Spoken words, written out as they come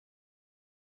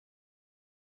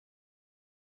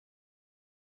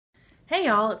Hey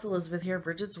y'all, it's Elizabeth here,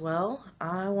 Brigid's Well.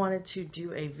 I wanted to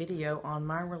do a video on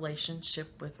my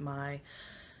relationship with my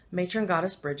matron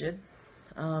goddess Brigid.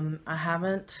 I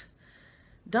haven't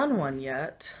done one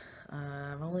yet.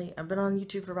 I've been on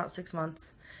YouTube for about 6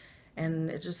 months, and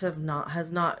it just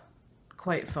has not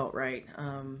quite felt right.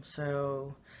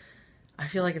 So I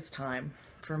feel like it's time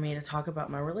for me to talk about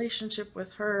my relationship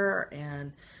with her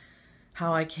and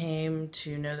how I came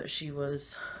to know that she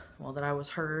was, well, that I was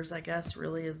hers, I guess,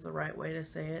 really is the right way to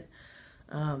say it.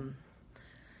 Um,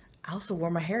 I also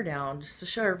wore my hair down just to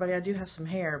show everybody I do have some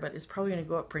hair, but it's probably going to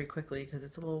go up pretty quickly because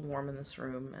it's a little warm in this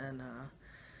room. And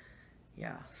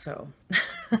yeah, so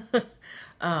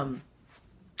um,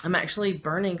 I'm actually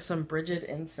burning some Brigid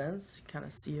incense. You kind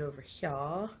of see over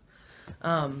here.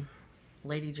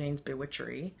 Lady Jane's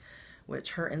Bewitchery,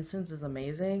 which her incense is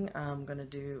amazing. I'm going to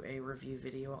do a review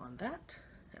video on that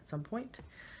at some point.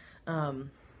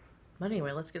 But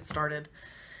anyway, let's get started.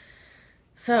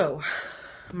 So,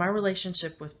 my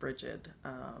relationship with Brigid.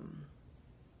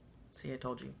 See, I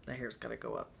told you the hair's got to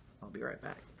go up. I'll be right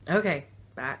back. Okay,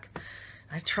 back.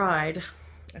 I tried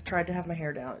to have my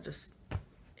hair down. It just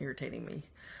irritating me.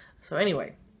 So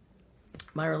anyway,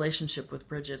 my relationship with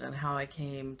Brigid and how I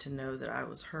came to know that I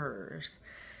was hers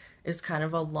is kind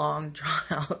of a long,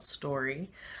 drawn-out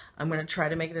story. I'm going to try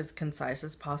to make it as concise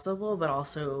as possible, but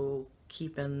also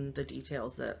keep in the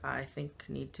details that I think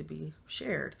need to be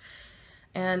shared.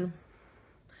 And,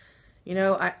 you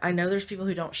know, I know there's people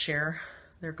who don't share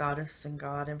their goddess and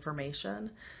god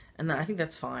information, and I think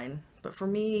that's fine. But for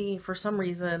me, for some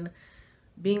reason,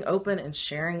 being open and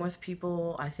sharing with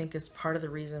people, I think is part of the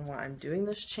reason why I'm doing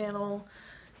this channel.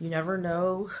 You never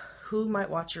know who might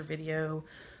watch your video,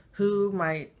 who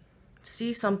might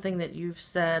see something that you've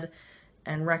said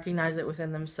and recognize it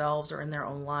within themselves or in their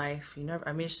own life. You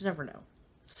just never know.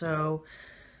 So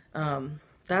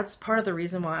that's part of the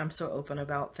reason why I'm so open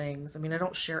about things. I mean, I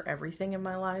don't share everything in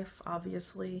my life,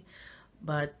 obviously,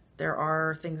 but there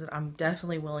are things that I'm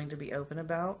definitely willing to be open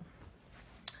about,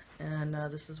 and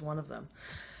this is one of them.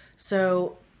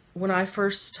 So when I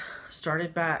first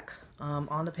started back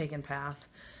on the pagan path,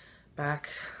 back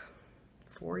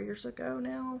 4 years ago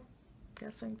now,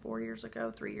 guessing 4 years ago,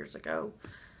 3 years ago.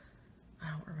 I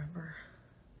don't remember.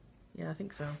 Yeah, I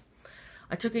think so.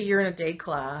 I took a year and a day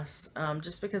class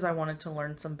just because I wanted to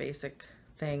learn some basic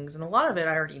things, and a lot of it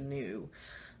I already knew.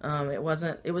 It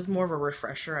was more of a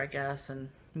refresher, I guess, and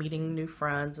meeting new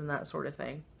friends and that sort of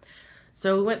thing.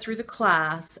 So we went through the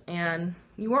class, and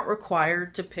you weren't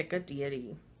required to pick a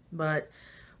deity, but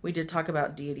we did talk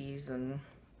about deities and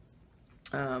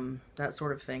that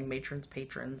sort of thing, matrons,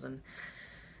 patrons, and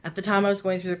at the time I was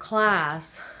going through the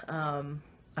class,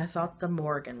 I thought the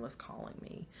Morrigan was calling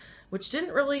me, which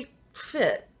didn't really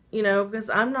fit, you know, because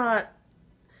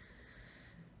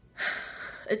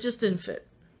it just didn't fit.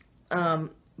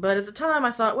 But at the time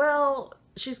I thought, well,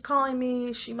 she's calling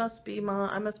me, I must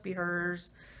be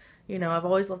hers. You know, I've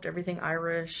always loved everything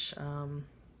Irish.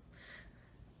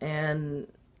 And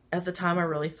at the time I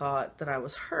really thought that I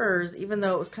was hers, even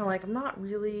though it was kind of like, I'm not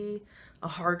really a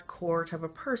hardcore type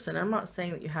of person. I'm not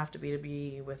saying that you have to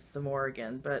be with the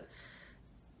Morrigan, but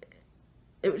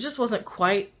it just wasn't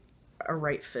quite a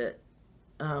right fit.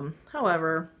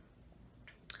 However,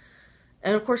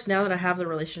 and of course, now that I have the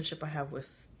relationship I have with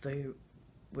the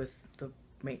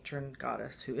matron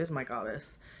goddess, who is my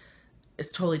goddess,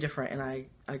 it's totally different, and I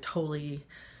totally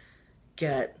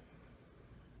get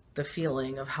the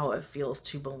feeling of how it feels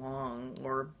to belong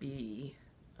or be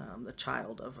the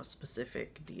child of a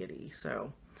specific deity.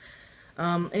 So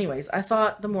anyways, I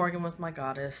thought the Morrigan was my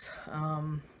goddess,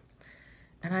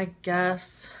 and I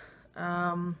guess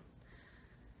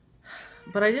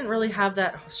but I didn't really have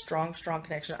that strong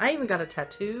connection. I even got a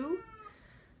tattoo.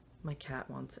 My cat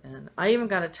wants in. I even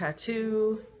got a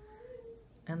tattoo,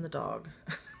 and the dog.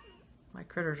 My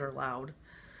critters are loud.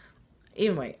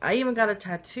 Anyway, I even got a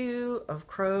tattoo of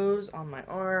crows on my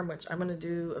arm, which I'm going to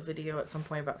do a video at some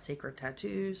point about sacred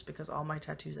tattoos, because all my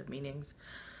tattoos have meanings.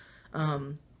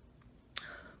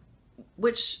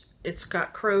 Which, it's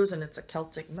got crows and it's a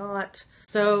Celtic knot.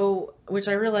 So, which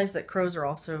I realized that crows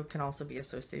can also be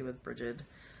associated with Brigid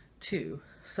too.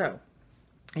 So,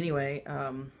 anyway,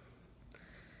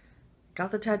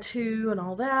 got the tattoo and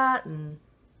all that, and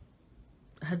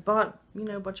had bought, you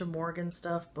know, a bunch of Morrigan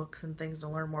stuff, books and things to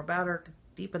learn more about her, to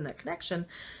deepen that connection.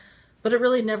 But it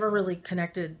really never really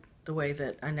connected the way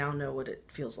that I now know what it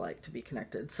feels like to be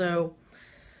connected. So,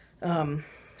 the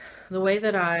way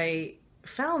that I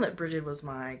found that Brigid was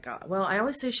my god, well, I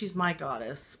always say she's my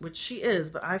goddess, which she is,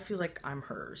 but I feel like I'm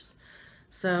hers.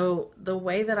 So the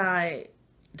way that I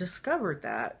discovered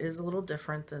that is a little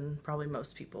different than probably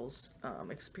most people's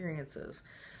experiences.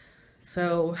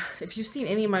 So if you've seen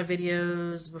any of my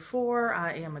videos before,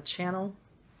 I am a channel,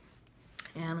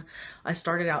 and I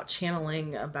started out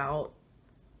channeling about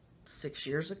 6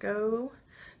 years ago,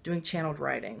 doing channeled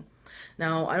writing.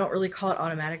 Now, I don't really call it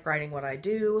automatic writing what I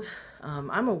do.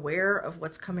 I'm aware of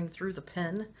what's coming through the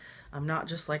pen. I'm not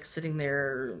just like sitting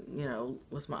there, you know,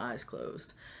 with my eyes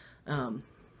closed.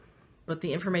 But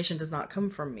the information does not come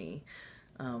from me.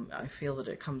 I feel that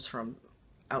it comes from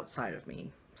outside of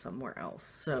me, somewhere else.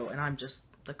 So, and I'm just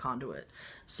the conduit.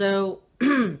 So,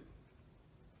 and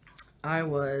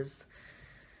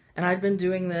I'd been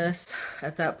doing this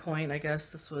at that point, I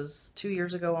guess this was 2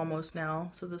 years ago almost now.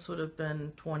 So this would have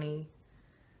been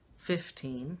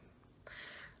 2015.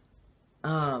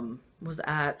 And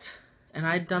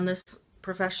I'd done this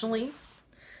professionally.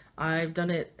 I've done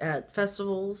it at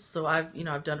festivals, so I've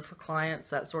done it for clients,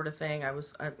 that sort of thing.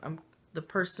 I'm the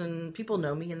person, people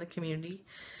know me in the community.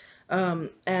 And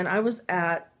I was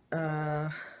at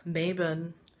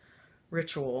Mabon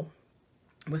ritual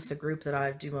with the group that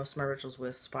I do most of my rituals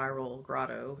with, Spiral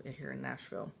Grotto, here in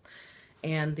Nashville.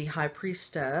 And the high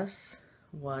priestess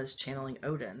was channeling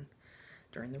Odin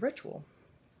during the ritual.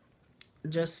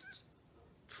 Just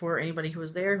for anybody who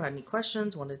was there, who had any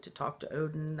questions, wanted to talk to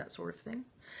Odin, that sort of thing.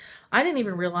 I didn't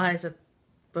even realize that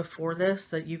before this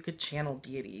that you could channel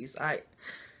deities. I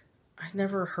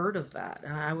never heard of that.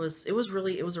 And it was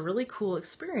a really cool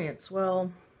experience.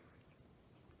 Well,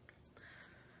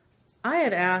 I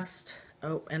had asked,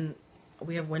 oh, and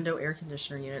we have window air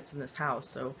conditioner units in this house,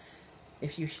 so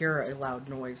if you hear a loud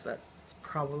noise, that's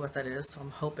probably what that is. So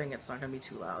I'm hoping it's not going to be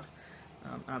too loud.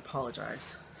 I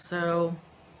apologize. So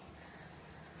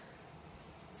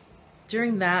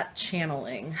during that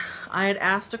channeling, I had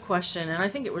asked a question, and I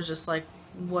think it was just like,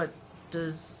 what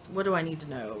do I need to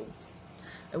know?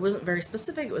 It wasn't very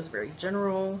specific, it was very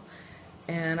general,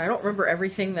 and I don't remember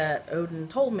everything that Odin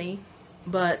told me,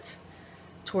 but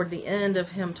toward the end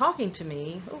of him talking to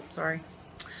me,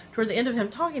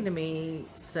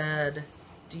 said,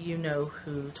 "Do you know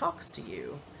who talks to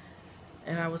you?"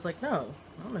 And I was like, "No,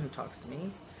 I don't know who talks to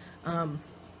me."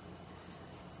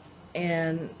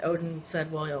 And Odin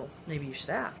said, "Well, maybe you should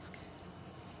ask."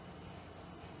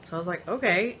 So I was like,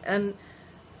 okay. And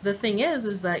the thing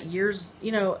is that years,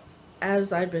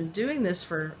 as I'd been doing this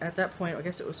for, at that point, I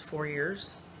guess it was 4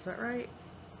 years. Is that right?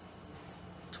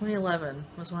 2011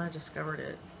 was when I discovered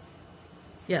it.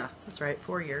 Yeah, that's right,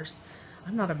 4 years.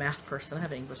 I'm not a math person. I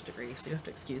have an English degree, so you have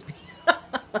to excuse me.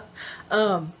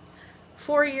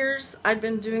 4 years I'd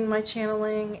been doing my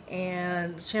channeling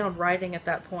and channeled writing at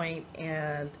that point,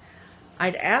 and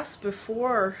I'd asked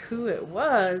before who it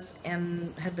was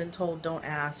and had been told, don't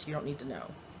ask, you don't need to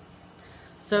know.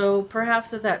 So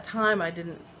perhaps at that time I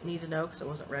didn't need to know because I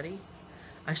wasn't ready.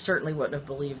 I certainly wouldn't have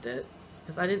believed it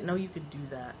because I didn't know you could do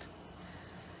that.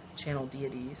 Channel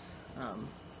deities.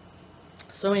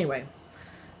 So anyway,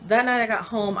 that night I got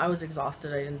home, I was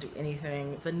exhausted. I didn't do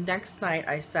anything. The next night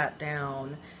I sat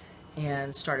down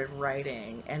and started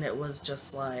writing, and it was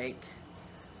just like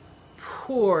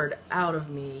poured out of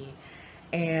me.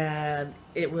 And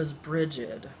it was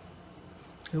Brigid,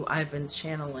 who I've been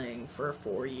channeling for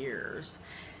 4 years,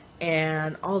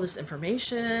 and all this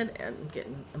information, and I'm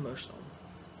getting emotional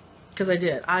because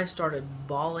I started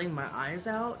bawling my eyes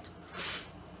out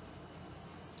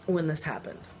when this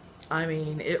happened. I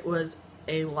mean, it was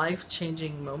a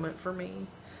life-changing moment for me.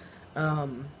 I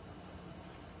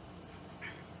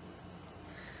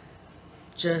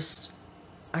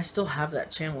still have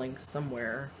that channeling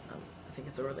somewhere. I think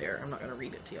it's over there. I'm not going to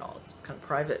read it to y'all. It's kind of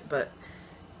private, but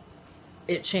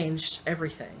it changed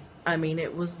everything. I mean,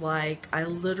 it was like I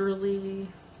literally,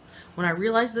 when I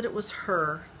realized that it was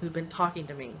her who'd been talking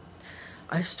to me,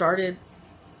 I started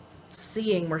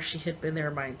seeing where she had been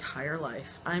there my entire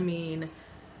life. I mean,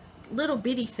 little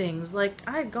bitty things. Like,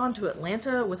 I had gone to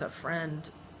Atlanta with a friend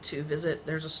to visit.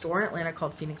 There's a store in Atlanta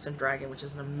called Phoenix and Dragon, which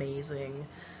is an amazing,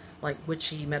 like,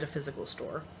 witchy metaphysical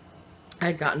store. I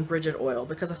had gotten Brigid oil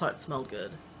because I thought it smelled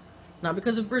good. Not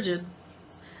because of Brigid.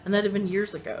 And that had been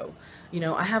years ago.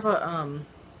 I have a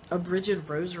Brigid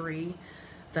rosary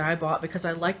that I bought because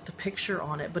I liked the picture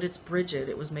on it, but it's Brigid.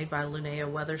 It was made by Linnea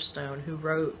Weatherstone, who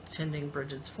wrote Tending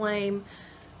Brigid's Flame.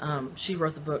 She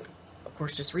wrote the book, of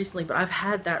course, just recently, but I've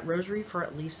had that rosary for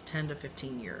at least 10 to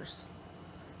 15 years.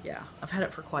 Yeah, I've had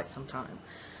it for quite some time.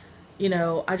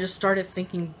 I just started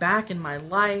thinking back in my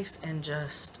life, and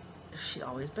she'd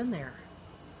always been there.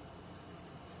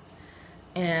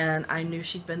 And I knew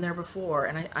she'd been there before,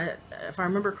 and I if I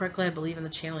remember correctly, I believe in the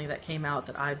channeling that came out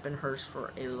that I've been hers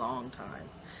for a long time.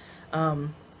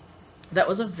 that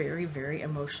was a very, very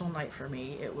emotional night for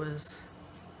me. It was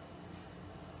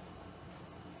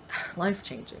life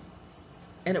changing.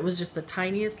 And it was just the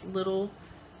tiniest little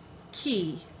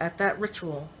key at that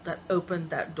ritual that opened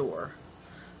that door,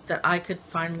 that I could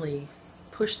finally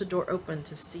push the door open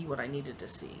to see what I needed to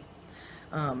see.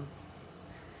 Um,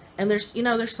 and there's,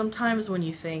 there's sometimes when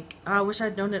you think, oh, I wish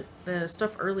I'd known the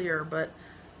stuff earlier, but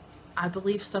I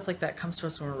believe stuff like that comes to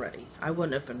us when we're ready. I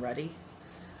wouldn't have been ready.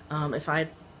 If I'd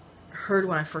heard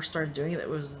when I first started doing it that it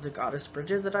was the goddess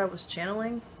Brigid that I was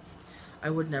channeling, I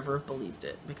would never have believed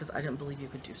it, because I didn't believe you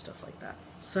could do stuff like that.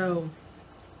 So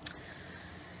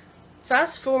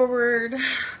fast forward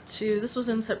to, this was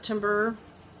in September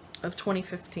of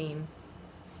 2015.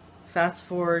 Fast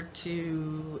forward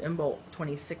to Imbolc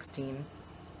 2016.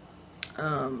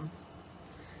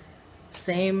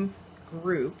 Same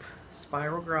group,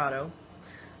 Spiral Grotto.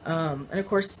 And of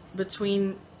course,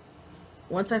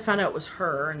 once I found out it was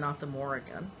her and not the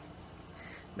Morrigan,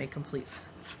 made complete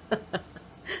sense.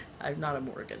 I'm not a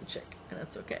Morrigan chick, and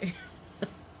that's okay.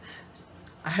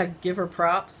 I had give her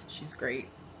props. She's great.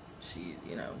 She,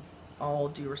 all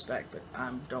due respect, but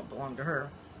I don't belong to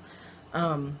her.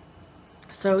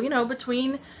 So,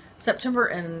 between September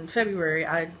and February,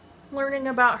 I'm learning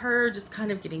about her, just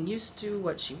kind of getting used to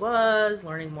what she was,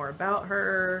 learning more about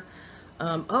her.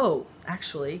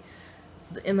 Actually,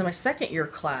 in my second year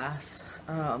class,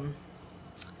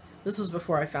 this was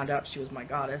before I found out she was my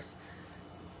goddess,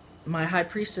 my high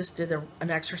priestess did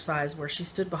an exercise where she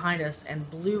stood behind us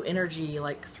and blew energy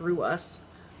like through us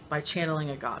by channeling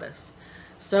a goddess.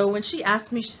 So when she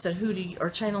asked me, she said, "Who do you?"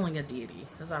 Or channeling a deity,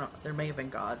 because there may have been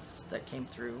gods that came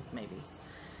through, maybe.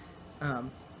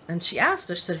 And she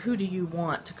asked us, she said, "Who do you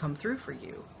want to come through for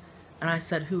you?" And I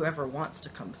said, "Whoever wants to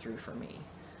come through for me."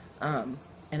 And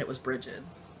it was Brigid.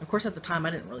 Of course, at the time,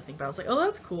 I didn't really think about it. I was like, oh,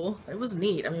 that's cool. It was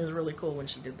neat. I mean, it was really cool when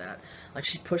she did that. Like,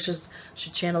 she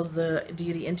channels the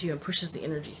deity into you and pushes the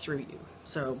energy through you.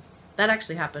 So that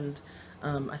actually happened,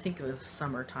 I think, the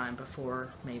summertime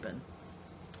before Mabon.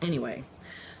 Anyway,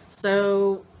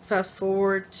 so fast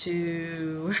forward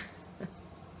to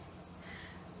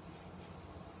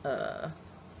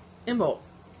Imbolc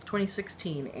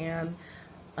 2016. And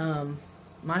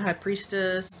my high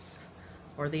priestess,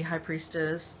 or the high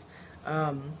priestess,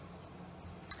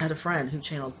 had a friend who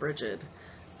channeled Brigid,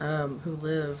 who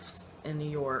lives in New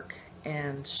York,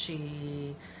 and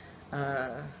she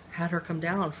had her come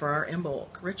down for our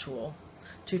Imbolc ritual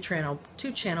to channel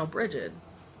Brigid.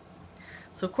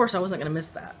 So of course I wasn't going to miss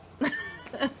that.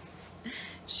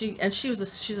 She's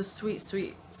a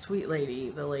sweet lady,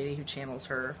 the lady who channels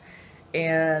her.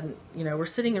 And, we're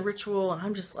sitting in ritual, and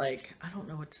I'm just like, I don't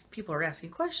know what people are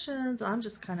asking questions. I'm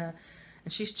just kind of,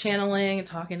 and she's channeling and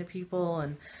talking to people,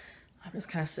 and I'm just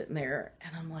kind of sitting there,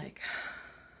 and I'm like,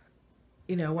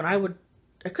 when I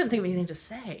couldn't think of anything to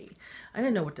say. I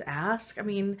didn't know what to ask. I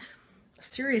mean,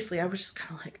 seriously, I was just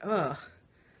kind of like, ugh,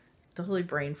 totally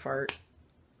brain fart.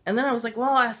 And then I was like, well,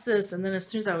 I'll ask this. And then as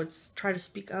soon as I would try to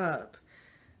speak up,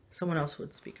 someone else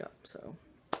would speak up. So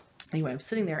anyway, I'm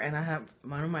sitting there, and I have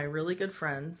one of my really good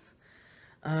friends,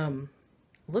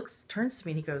 turns to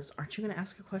me and he goes, "Aren't you going to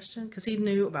ask a question?" Because he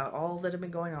knew about all that had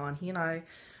been going on. He and I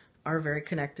are very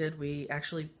connected. We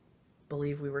actually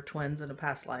believe we were twins in a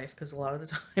past life, because a lot of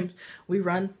the times we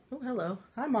run, oh, hello,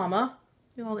 hi mama,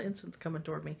 you know, all the incense coming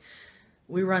toward me.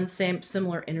 We run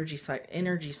similar energy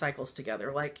cycles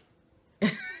together. Like,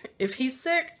 if he's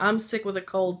sick, I'm sick with a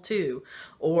cold too.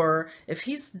 Or if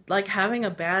he's like having a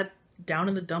bad down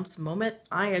in the dumps moment,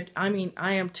 I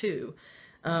am too.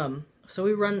 So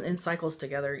we run in cycles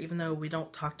together, even though we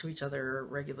don't talk to each other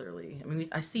regularly. I mean,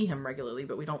 I see him regularly,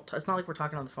 but we don't, it's not like we're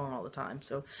talking on the phone all the time.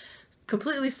 So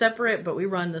completely separate, but we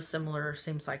run the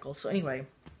same cycle. So anyway,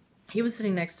 he was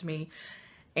sitting next to me,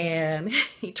 and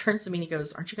he turns to me and he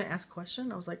goes, "Aren't you going to ask a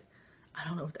question?" I was like, "I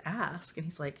don't know what to ask." And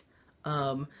he's like,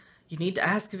 "You need to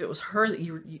ask if it was her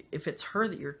that if it's her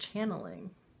that you're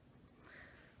channeling."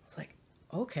 I was like,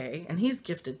 okay. And he's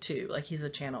gifted too. Like, he's a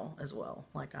channel as well,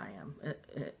 like I am.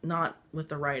 Not with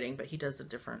the writing, but he does a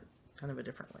different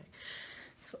way.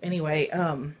 So anyway,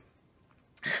 I'm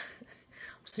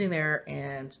sitting there,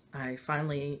 and I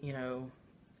finally,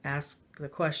 ask the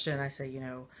question. I say,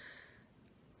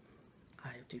 I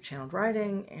do channeled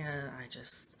writing, and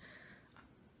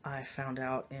I found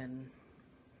out I'm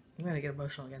going to get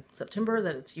emotional again, September,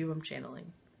 that it's you I'm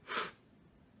channeling.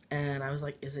 And I was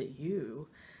like, "Is it you?"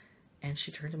 And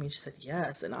she turned to me and she said,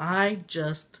 "Yes." And I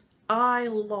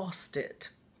lost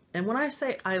it. And when I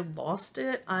say I lost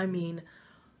it, I mean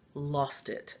lost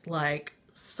it. Like,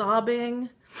 sobbing,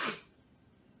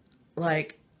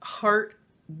 like heart,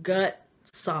 gut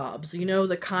sobs, you know,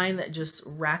 the kind that just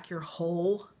rack your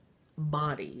whole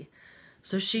body.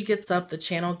 So she gets up, the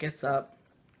channel gets up,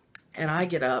 and I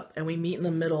get up, and we meet in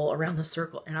the middle around the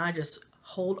circle, and I just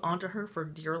hold onto her for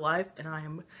dear life. And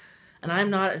I'm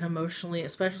not an emotionally,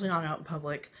 especially not out in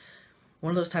public,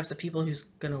 one of those types of people who's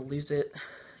gonna lose it,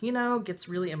 you know, gets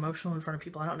really emotional in front of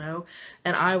people I don't know.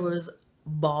 And I was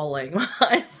bawling my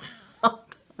eyes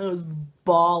out. I was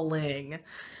bawling.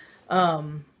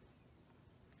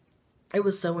 It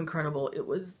was so incredible. It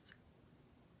was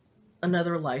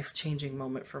another life-changing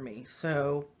moment for me.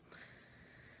 So,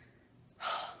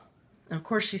 and of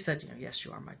course she said, you know, yes,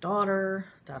 you are my daughter,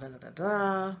 da da da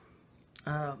da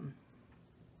da.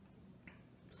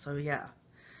 So yeah,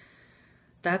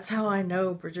 that's how I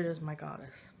know Brigid is my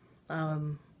goddess.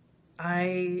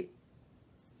 I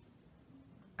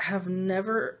have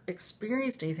never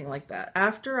experienced anything like that.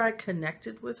 After I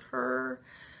connected with her,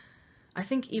 I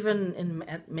think even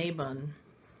at Mabon,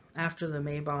 after the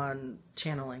Mabon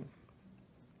channeling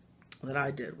that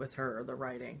I did with her, the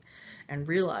writing, and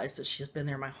realized that she's been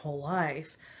there my whole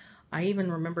life, I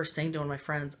even remember saying to one of my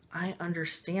friends, I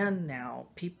understand now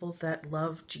people that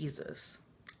love Jesus.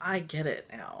 I get it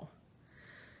now.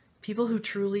 People who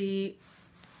truly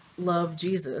love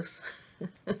Jesus,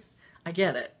 I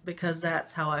get it, because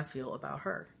that's how I feel about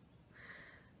her.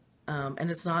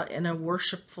 And it's not in a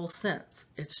worshipful sense.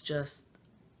 It's just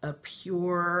a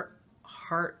pure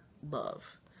heart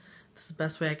love. It's the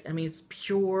best way I mean, it's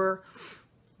pure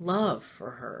love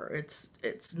for her.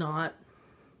 It's not,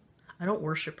 I don't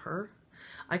worship her.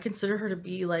 I consider her to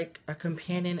be like a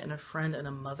companion and a friend and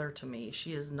a mother to me.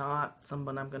 She is not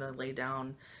someone I'm going to lay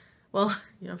down. Well,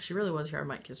 you know, if she really was here, I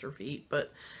might kiss her feet,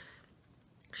 but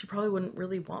she probably wouldn't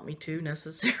really want me to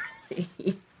necessarily.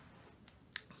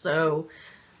 So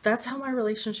that's how my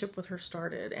relationship with her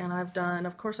started. And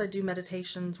of course I do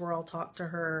meditations where I'll talk to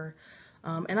her.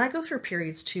 And I go through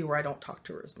periods too where I don't talk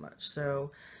to her as much.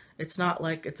 So it's not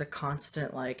like it's a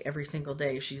constant, like every single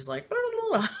day she's like, blah,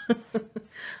 blah,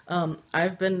 blah.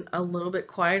 I've been a little bit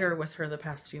quieter with her the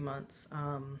past few months.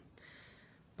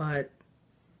 But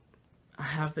I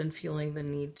have been feeling the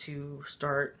need to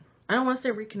start, I don't want to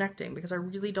say reconnecting, because I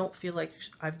really don't feel like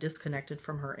I've disconnected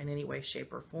from her in any way,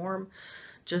 shape, or form.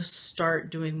 Just start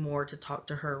doing more to talk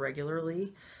to her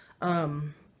regularly.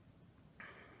 And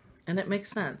it makes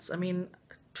sense. I mean,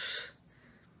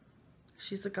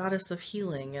 she's a goddess of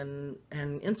healing and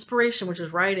inspiration, which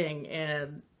is writing.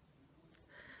 And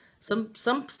some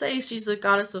say she's a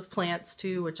goddess of plants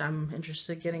too, which I'm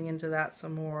interested in getting into that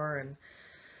some more. And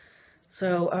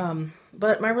so,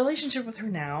 but my relationship with her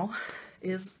now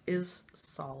is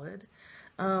solid.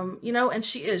 You know, and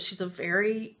she's a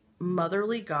very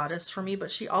motherly goddess for me,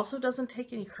 but she also doesn't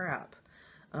take any crap.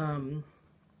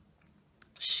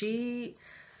 She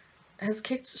has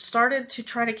started to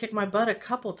try to kick my butt a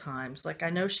couple times. Like, I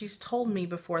know she's told me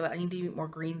before that I need to eat more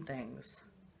green things.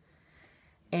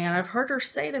 And I've heard her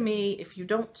say to me, if you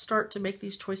don't start to make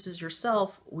these choices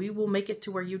yourself, we will make it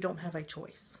to where you don't have a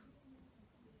choice.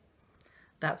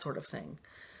 That sort of thing.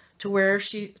 To where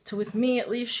with me at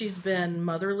least, she's been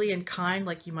motherly and kind,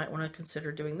 like you might want to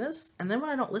consider doing this. And then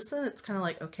when I don't listen, it's kind of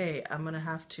like, okay, I'm going to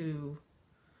have to,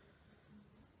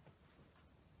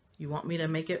 you want me to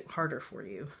make it harder for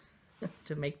you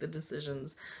to make the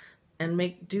decisions and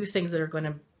do things that are going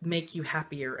to make you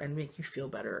happier and make you feel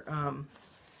better.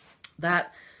 That's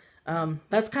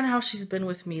kind of how she's been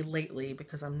with me lately,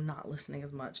 because I'm not listening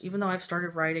as much, even though I've started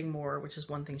writing more, which is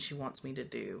one thing she wants me to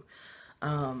do.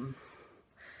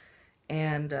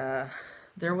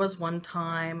 There was one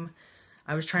time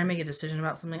I was trying to make a decision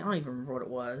about something. I don't even remember what it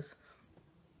was.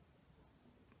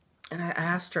 And I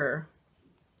asked her,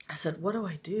 I said, what do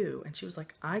I do? And she was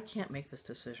like, I can't make this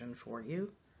decision for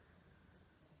you.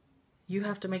 You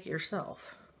have to make it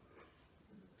yourself.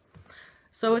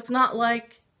 So it's not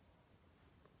like,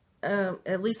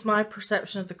 at least my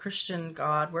perception of the Christian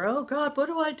God, where, oh God, what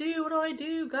do I do? What do I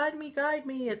do? Guide me, guide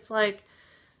me. It's like,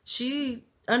 she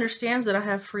understands that I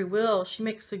have free will. She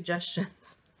makes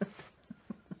suggestions.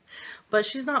 But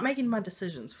she's not making my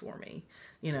decisions for me.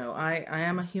 You know, I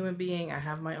am a human being. I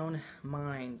have my own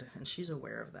mind, and she's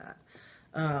aware of that.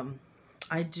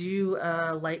 I do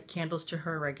light candles to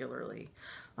her regularly.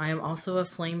 I am also a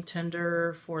flame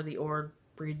tender for the Order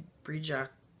Brigid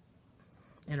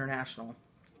International.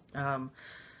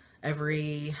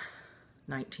 Every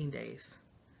 19 days.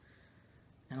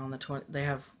 And on the 20th, they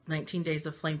have 19 days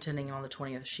of flame tending, and on the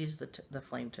 20th, she's the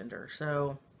flame tender.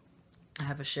 So I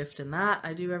have a shift in that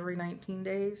I do every 19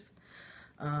 days.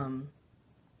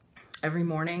 Every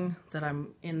morning that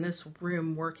I'm in this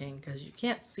room working, because you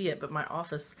can't see it, but my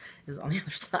office is on the other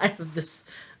side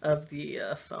of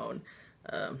the phone.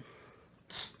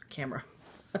 camera.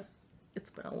 It's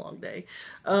been a long day.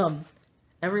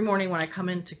 Every morning when I come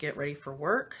in to get ready for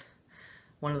work,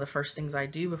 one of the first things I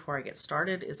do before I get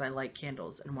started is I light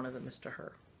candles, and one of them is to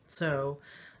her. So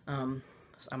I'm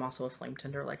also a flame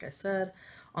tender, like I said.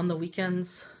 On the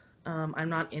weekends, I'm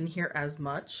not in here as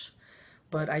much,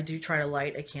 but I do try to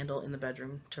light a candle in the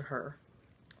bedroom to her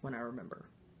when I remember.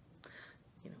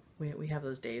 You know, we have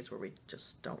those days where we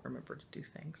just don't remember to do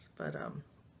things. But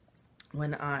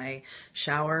when I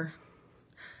shower,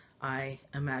 I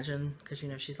imagine, because you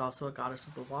know she's also a goddess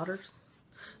of the waters,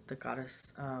 the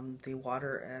goddess, the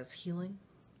water as healing.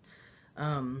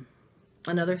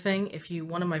 Another thing,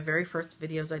 one of my very first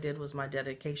videos I did was my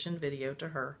dedication video to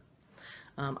her.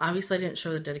 Obviously I didn't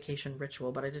show the dedication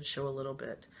ritual, but I did show a little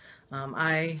bit.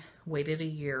 I waited a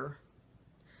year,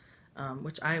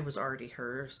 which I was already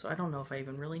hers, so I don't know if I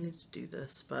even really need to do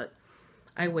this, but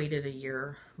I waited a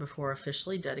year before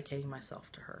officially dedicating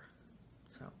myself to her.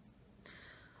 So,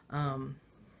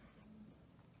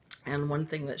 and one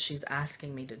thing that she's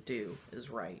asking me to do is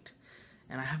write,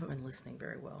 and I haven't been listening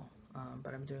very well,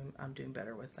 but I'm doing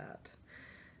better with that.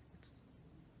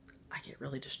 I get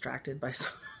really distracted by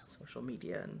social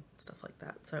media and stuff like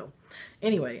that. So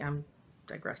anyway, I'm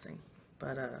digressing,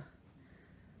 but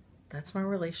that's my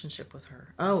relationship with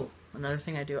her. Oh, another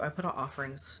thing I do, I put out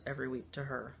offerings every week to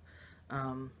her.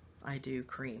 I do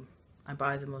cream. I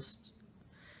buy the most,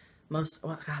 well,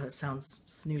 God, that sounds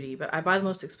snooty, but I buy the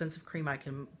most expensive cream I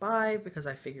can buy because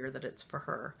I figure that it's for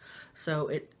her. So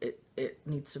it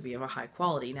needs to be of a high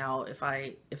quality. Now,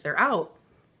 if they're out,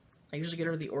 I usually get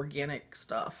her the organic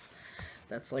stuff.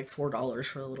 That's like $4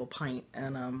 for a little pint.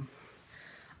 And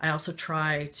I also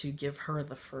try to give her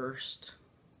the first,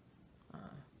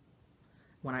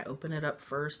 when I open it up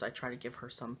first, I try to give her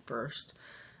some first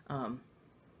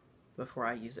before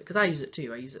I use it. Because I use it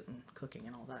too. I use it in cooking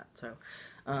and all that. So,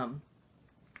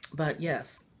 but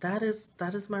yes, that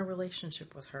is my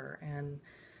relationship with her. And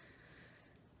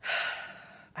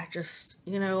I just,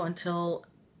 you know, until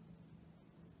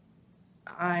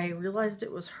I realized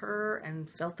it was her and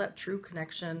felt that true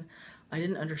connection, I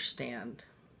didn't understand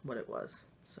what it was.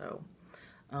 So,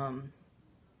 yeah.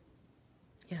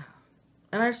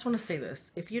 And I just want to say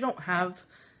this. If you don't have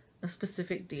a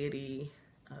specific deity,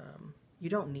 you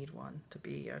don't need one to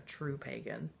be a true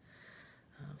pagan.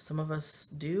 Some of us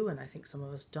do, and I think some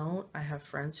of us don't. I have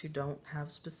friends who don't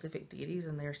have specific deities,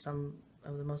 and they're some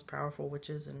of the most powerful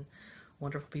witches and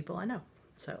wonderful people I know.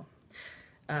 So,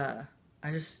 I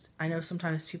know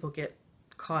sometimes people get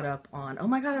caught up on, oh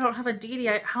my God, I don't have a deity.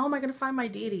 How am I going to find my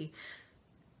deity?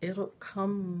 It'll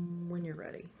come when you're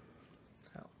ready.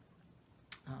 So,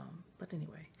 but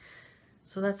anyway,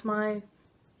 so that's my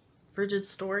Brigid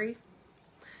story.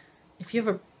 If you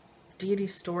have a deity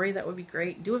story, that would be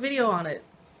great. Do a video on it.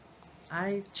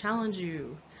 I challenge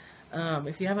you,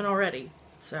 if you haven't already.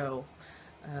 So,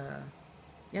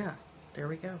 yeah, there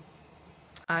we go.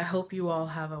 I hope you all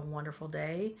have a wonderful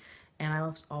day. And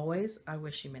as always, I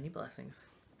wish you many blessings.